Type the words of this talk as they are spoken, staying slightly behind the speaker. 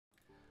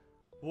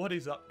What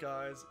is up,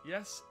 guys?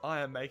 Yes,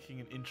 I am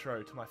making an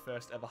intro to my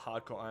first ever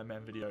hardcore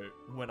Ironman video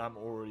when I'm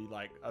already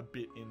like a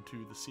bit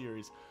into the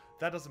series.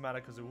 That doesn't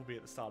matter because it will be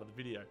at the start of the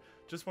video.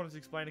 Just wanted to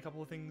explain a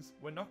couple of things.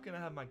 We're not going to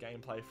have my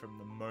gameplay from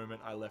the moment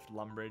I left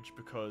Lumbridge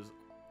because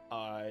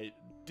I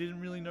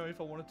didn't really know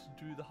if I wanted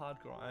to do the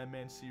hardcore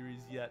Ironman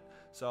series yet.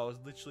 So I was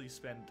literally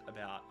spent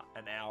about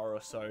an hour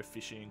or so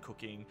fishing and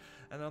cooking,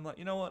 and I'm like,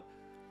 you know what?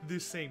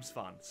 This seems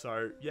fun.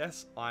 So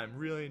yes, I'm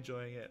really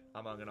enjoying it.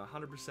 I'm going to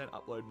 100%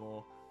 upload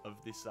more of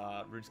this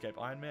RuneScape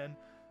Ironman.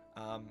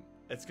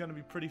 It's going to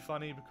be pretty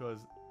funny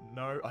because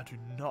no, I do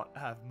not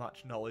have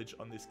much knowledge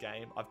on this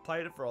game. I've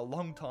played it for a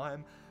long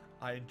time.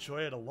 I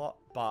enjoy it a lot,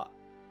 but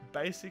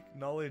basic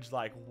knowledge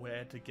like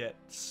where to get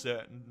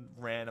certain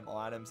random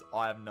items,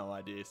 I have no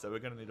idea. So we're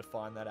going to need to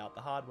find that out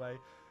the hard way.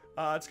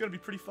 It's going to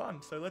be pretty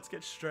fun. So let's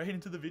get straight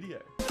into the video.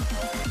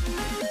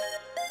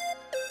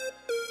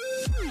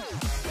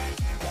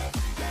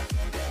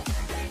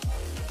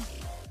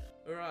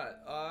 Alright,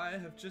 I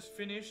have just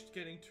finished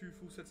getting 2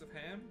 full sets of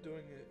ham,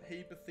 doing a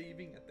heap of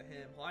thieving at the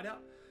ham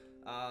hideout.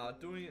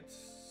 Doing it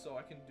so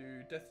I can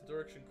do Death to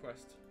Direction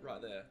quest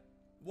right there.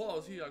 While I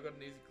was here, I got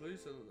an easy clue,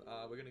 so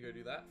we're going to go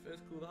do that.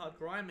 First clue, the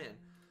hardcore Ironman.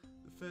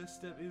 The first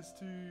step is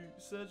to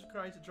search and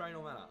create a drain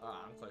or mana.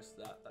 I'm close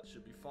to that. That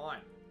should be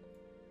fine.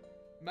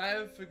 May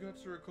have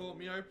forgot to record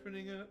me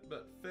opening it,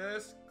 but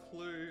first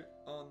clue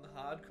on the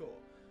hardcore.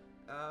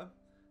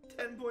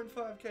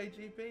 10.5k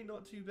GP,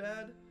 not too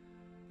bad.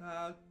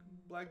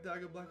 Black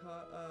dagger,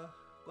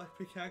 black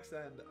pickaxe,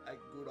 and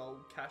a good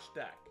old cash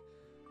stack.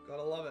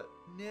 Gotta love it.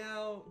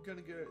 Now,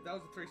 gonna go. That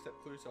was a 3-step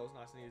clue, so it was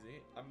nice and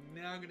easy. I'm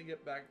now gonna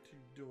get back to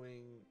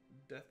doing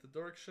Death to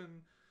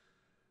Direction,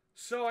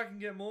 so I can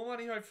get more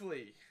money,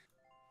 hopefully.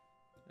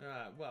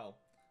 Alright, well,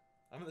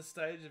 I'm at the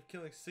stage of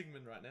killing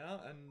Sigmund right now,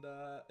 and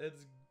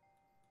it's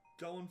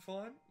going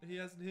fine. He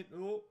hasn't hit.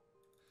 Oh,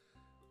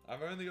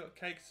 I've only got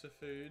cakes for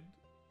food,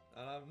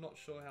 and I'm not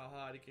sure how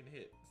hard he can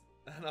hit.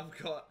 And I've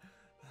got.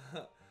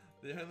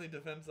 The only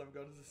defense I've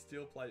got is a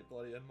steel plate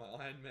body and my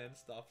Iron Man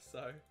stuff,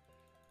 so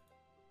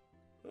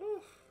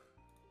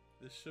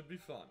this should be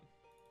fun.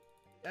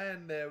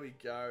 And there we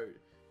go.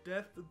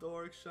 Death to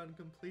Direction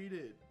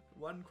completed.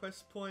 1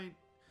 quest point.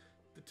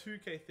 The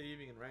 2k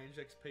thieving and range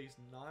XP is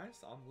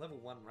nice. I'm level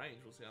 1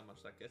 range, we'll see how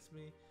much that gets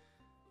me.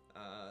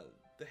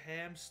 The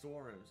ham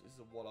storerooms is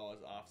what I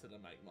was after to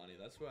make money.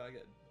 That's where I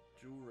get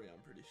jewelry,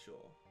 I'm pretty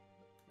sure.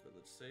 But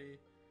let's see.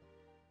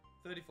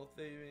 34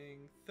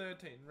 thieving,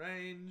 13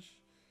 range.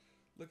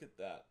 Look at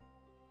that.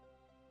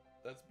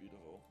 That's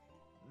beautiful.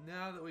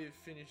 Now that we've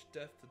finished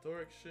Death to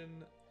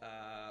Direction,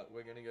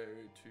 we're going to go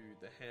to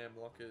the ham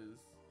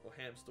lockers or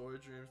ham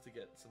storage rooms to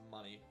get some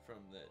money from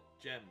the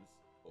gems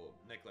or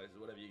necklaces,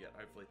 whatever you get,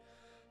 hopefully,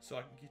 so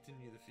I can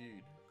continue the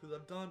feud. Because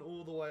I've done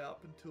all the way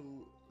up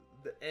until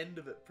the end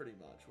of it pretty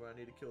much, where I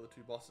need to kill the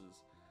 2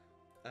 bosses.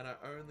 And I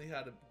only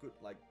had a good,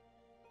 like,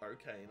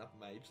 okay enough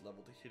mage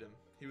level to hit him.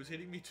 He was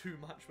hitting me too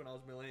much when I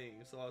was meleeing,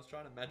 so I was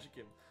trying to magic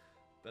him.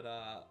 But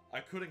I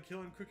couldn't kill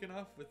him quick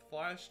enough with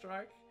Fire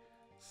Strike,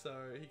 so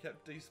he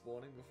kept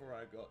despawning before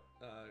I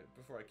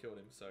killed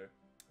him. So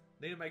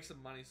need to make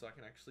some money so I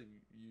can actually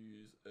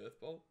use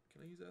Earthbolt.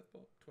 Can I use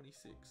Earthbolt?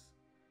 26.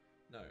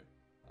 No,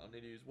 I'll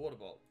need to use Water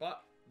Bolt,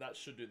 but that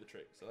should do the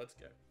trick. So let's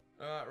go.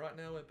 Alright, right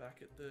now we're back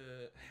at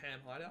the ham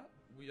hideout.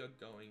 We are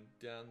going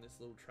down this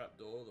little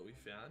trapdoor that we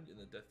found in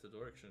the Death to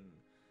Direction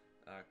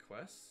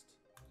quest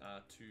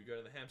to go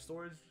to the ham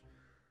storage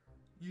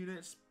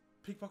units,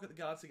 pickpocket the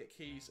guards to get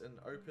keys, and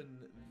open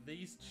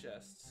these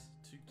chests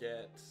to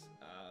get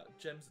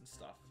gems and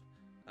stuff.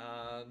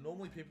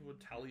 Normally people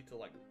would tally to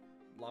like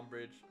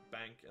Lumbridge,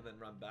 bank, and then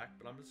run back,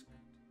 but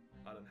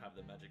I don't have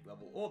the magic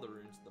level or the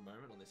runes at the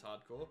moment on this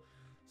hardcore,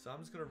 so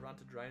I'm just going to run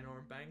to Draenor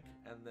and bank,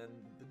 and then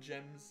the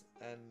gems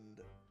and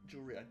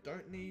jewelry I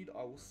don't need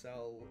I will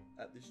sell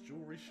at this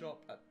jewelry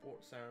shop at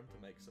Port Sarim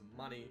to make some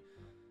money,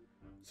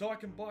 so I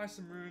can buy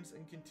some runes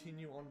and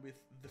continue on with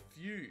the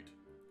feud.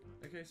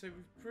 Okay, so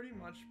we've pretty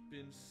much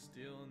been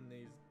stealing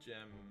these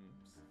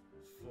gems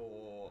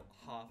for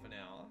half an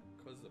hour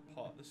because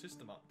the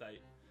system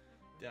update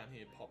down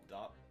here popped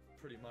up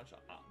pretty much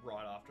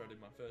right after I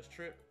did my first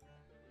trip.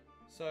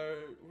 So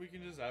we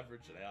can just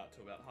average it out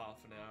to about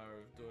half an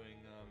hour of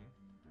doing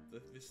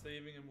this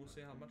thieving, and we'll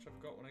see how much I've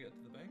got when I get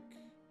to the bank.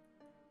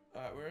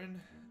 Alright, we're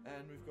in,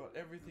 and we've got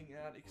everything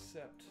out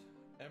except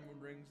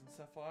emerald rings and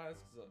sapphires,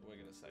 because we're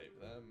going to save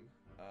them.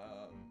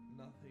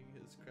 Nothing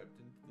has crept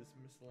into this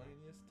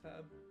miscellaneous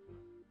tab.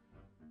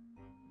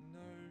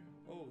 No.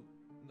 Oh,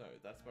 no,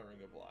 that's my ring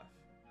of life,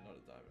 not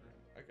a diamond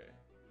ring. Okay.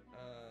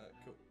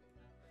 Cool.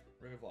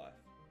 Ring of life.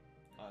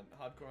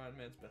 Hardcore Iron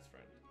Man's best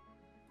friend.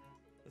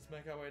 Let's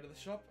make our way to the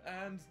shop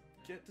and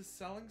get to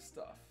selling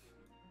stuff.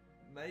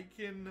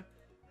 Making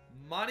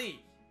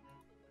money.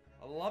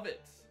 I love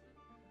it.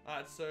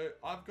 Alright, so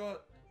I've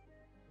got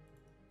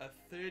a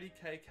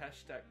 30k cash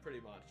stack pretty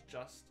much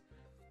just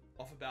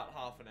off about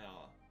half an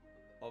hour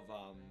of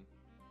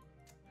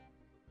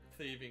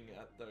thieving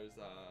at those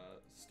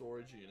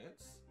storage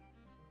units,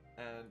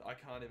 and I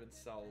can't even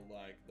sell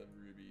like the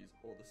rubies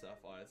or the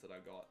sapphires that I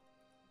got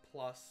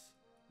plus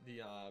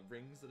the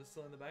rings that are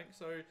still in the bank.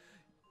 So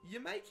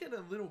you're making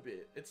a little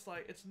bit. It's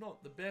like, it's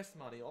not the best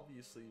money,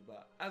 obviously,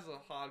 but as a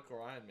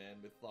hardcore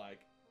Ironman with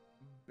like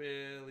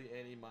barely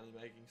any money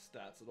making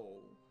stats at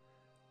all,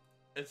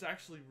 it's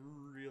actually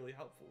really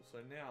helpful. So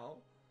now,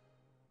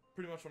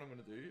 pretty much what I'm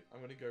going to do, I'm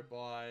going to go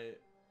buy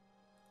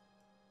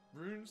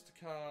runes to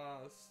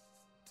cast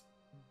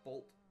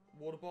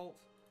water bolt,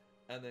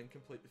 and then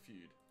complete the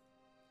feud.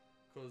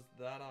 Because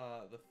that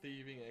the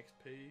thieving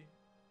XP,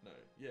 no,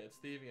 yeah, it's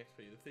thieving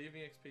XP. The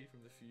thieving XP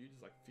from the feud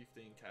is like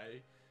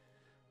 15k,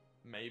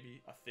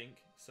 maybe, I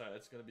think. So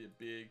it's going to be a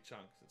big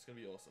chunk. It's going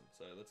to be awesome.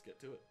 So let's get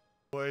to it.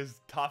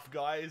 Boys, tough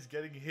guy is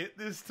getting hit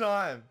this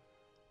time.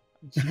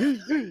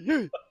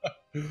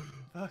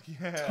 Fuck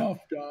yeah. Tough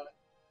guy.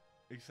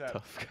 Except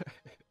Tough guy.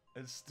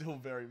 it's still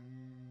very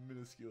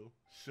minuscule.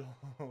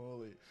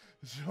 Surely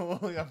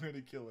I'm going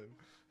to kill him.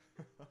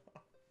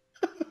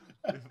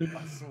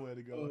 I swear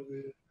to God. Oh,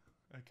 man.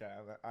 Okay,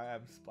 I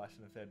am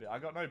splashing a fair bit. I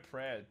got no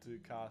prayer to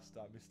cast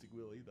Mystic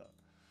Will either.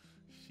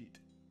 Shit.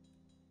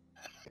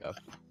 Yeah,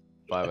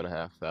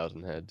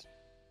 5,500 heads.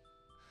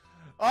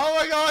 Oh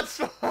my God!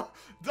 Stop.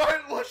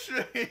 Don't push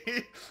me!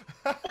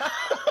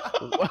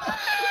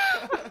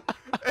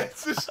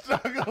 It's a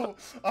struggle.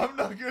 I'm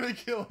not gonna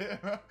kill him.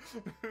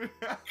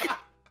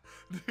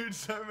 Dude,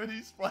 so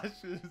many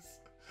splashes.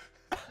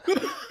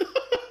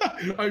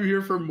 I'm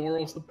here for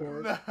moral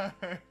support. No.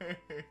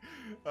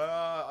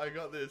 I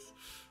got this.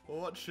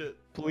 Watch it.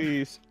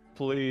 Please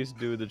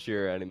do the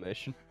cheer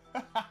animation.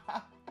 Look at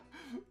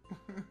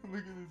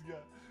this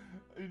guy.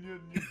 In your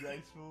new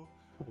graceful.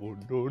 Oh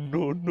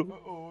no.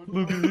 Oh,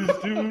 Look at this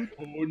dude.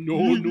 Oh no.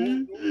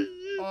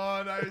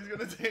 Oh no, he's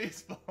gonna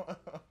despawn.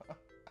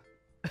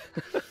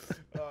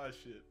 Oh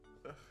shit.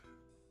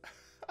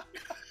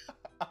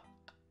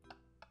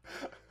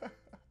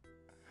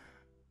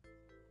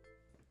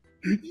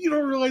 You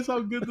don't realize how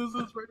good this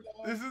is right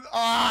now. This is.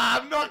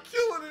 I'm not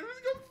killing him.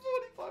 He's got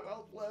 45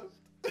 health left.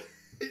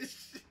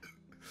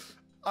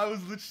 I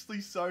was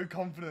literally so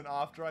confident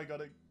after I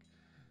got it.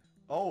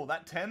 Oh,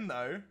 that 10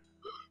 though.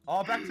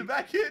 Oh,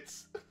 back-to-back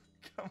hits.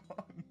 Come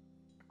on.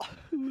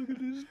 Look at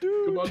this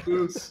dude. Come on,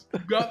 Moose. You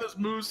got this,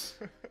 Moose.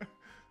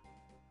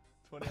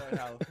 28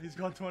 health. He's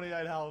got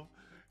 28 health.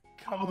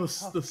 Come Oh, on, the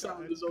tough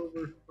sound guy. is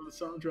over for the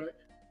soundtrack.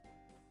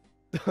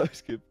 I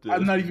skipped it.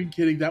 I'm not even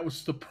kidding. That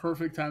was the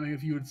perfect timing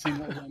if you had seen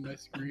what was on my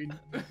screen.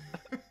 Oh,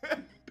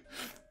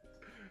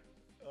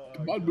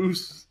 Come on, God.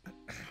 Moose.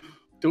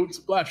 Don't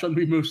splash on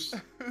me, Moose.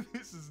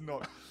 This is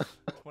not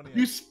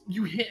 28.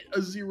 You hit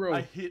a 0.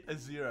 I hit a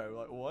 0.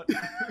 Like, what?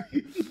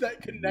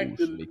 That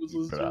connected Moose it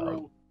was make a me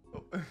proud.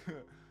 0.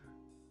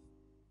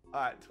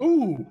 Alright.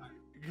 Ooh,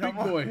 Come big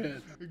on. boy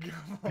hit.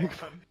 Come on.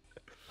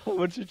 How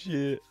much did you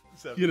hit?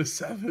 7. You get a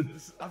 7.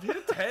 I've hit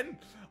a 10.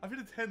 I've hit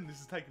a 10. This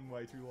is taking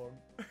way too long.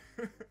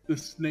 The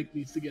snake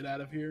needs to get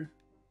out of here.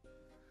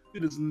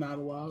 It is not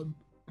allowed.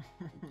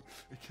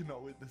 It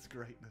cannot witness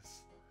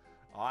greatness.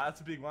 Oh,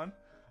 that's a big one.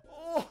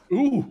 Oh,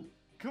 Ooh,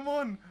 come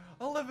on.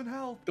 11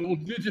 health. double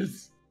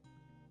digits.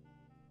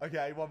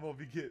 Okay, one more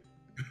big hit.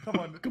 Come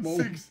on. Come on.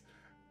 6.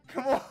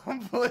 Come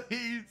on,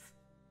 please.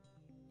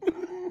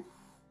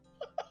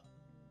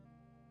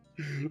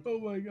 Oh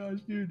my gosh,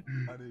 dude.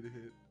 I need a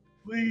hit.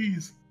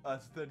 Please.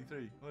 That's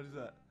 33. What is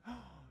that?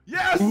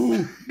 Yes!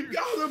 Ooh, you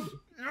got him.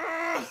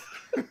 Yes!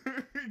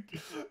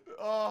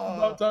 Oh.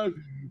 About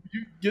time.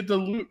 You get the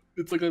loot.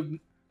 It's like a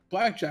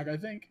blackjack, I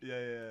think.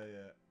 Yeah.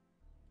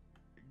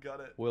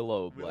 Got it.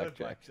 Willow We left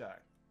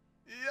blackjack.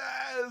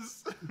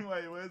 Yes!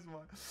 Wait, where's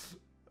my...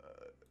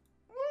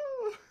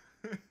 woo!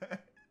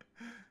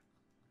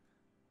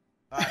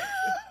 Alright,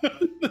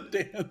 The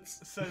dance.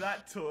 so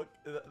that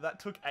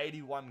took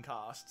 81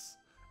 casts,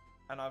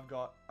 and I've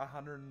got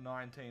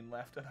 119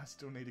 left, and I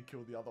still need to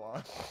kill the other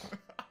one.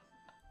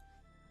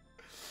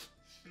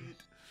 Shit.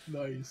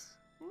 Nice.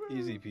 Woo.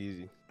 Easy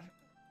peasy.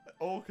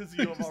 All because of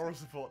your moral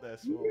support there,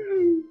 Swole.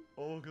 Woo.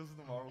 All because of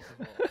the moral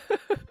support.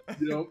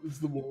 Yep, it's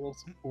the moral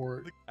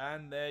support.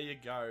 And there you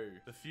go.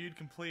 The feud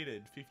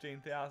completed.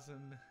 15,000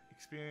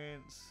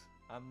 experience.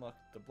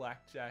 Unlocked the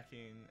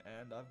blackjacking.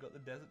 And I've got the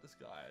desert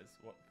disguise.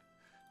 What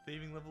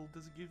thieving level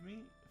does it give me?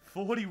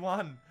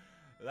 41.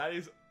 That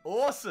is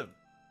awesome.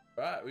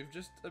 Right, we've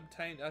just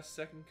obtained our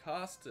second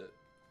casket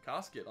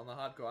on the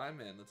Hardcore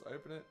Ironman. Let's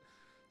open it.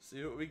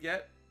 See what we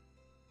get.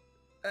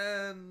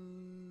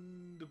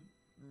 And...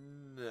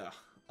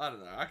 I don't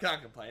know. I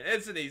can't complain.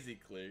 It's an easy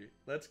clue.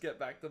 Let's get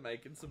back to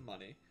making some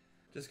money.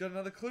 Just got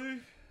another clue.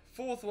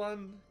 4th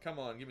one. Come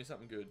on, give me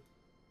something good.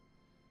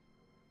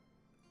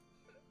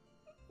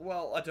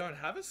 Well, I don't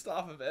have a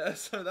Staff of Air,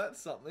 so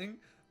that's something.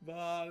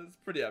 But it's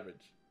pretty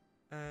average.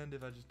 And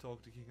if I just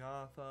talk to King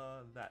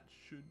Arthur, that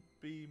should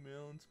be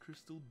Merlin's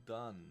Crystal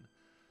done.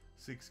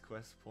 6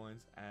 quest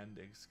points and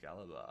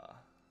Excalibur.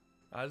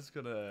 I just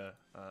got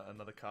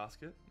another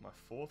casket, my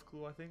 4th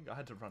clue I think. I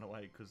had to run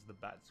away because the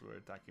bats were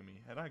attacking me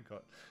and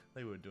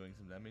they were doing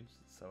some damage.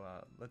 So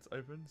let's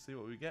open, see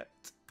what we get.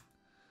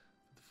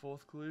 The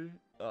 4th clue,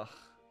 ugh,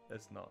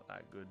 it's not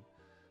that good.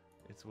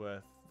 It's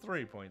worth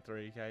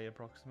 3.3k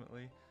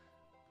approximately.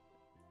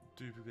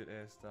 duplicate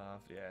air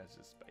stuff. Yeah, it's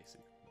just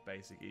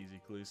basic easy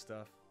clue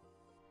stuff.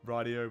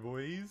 Rightio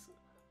boys,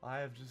 I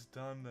have just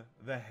done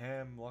the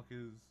ham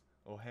lockers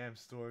or ham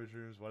storage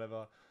rooms,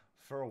 whatever,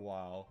 for a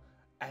while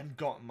and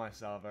gotten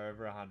myself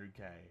over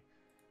 100k.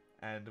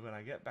 And when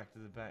I get back to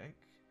the bank,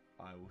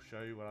 I will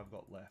show you what I've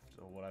got left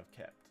or what I've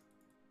kept.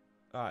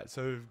 Alright,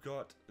 so we've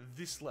got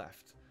this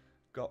left.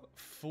 Got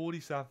 40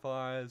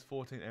 sapphires,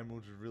 14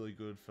 emeralds are really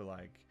good for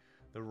like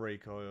the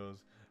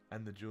recoils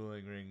and the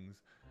dueling rings.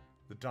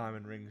 The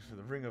diamond rings for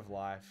the ring of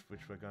life,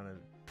 which we're gonna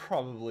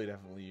probably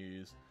definitely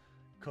use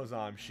because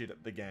I'm shit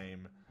at the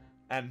game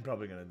and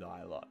probably gonna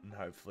die a lot. And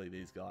hopefully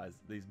these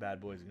bad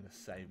boys are gonna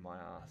save my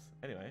ass.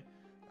 Anyway,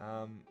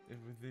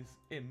 with this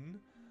in,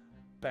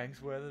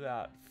 bank's worth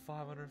about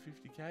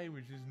 550k,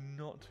 which is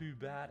not too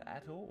bad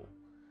at all.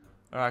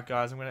 Alright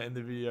guys, I'm going to end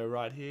the video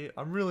right here.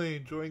 I'm really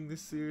enjoying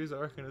this series. I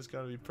reckon it's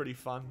going to be pretty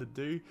fun to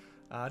do.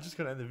 Just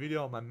going to end the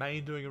video on my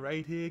main doing a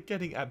raid here,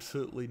 getting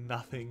absolutely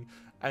nothing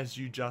as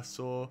you just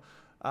saw.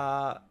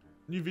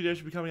 New video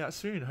should be coming out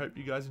soon. Hope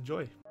you guys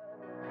enjoy.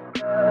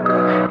 Tell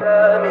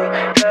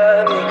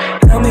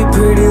me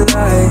pretty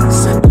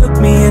lies, look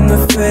me in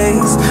the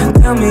face.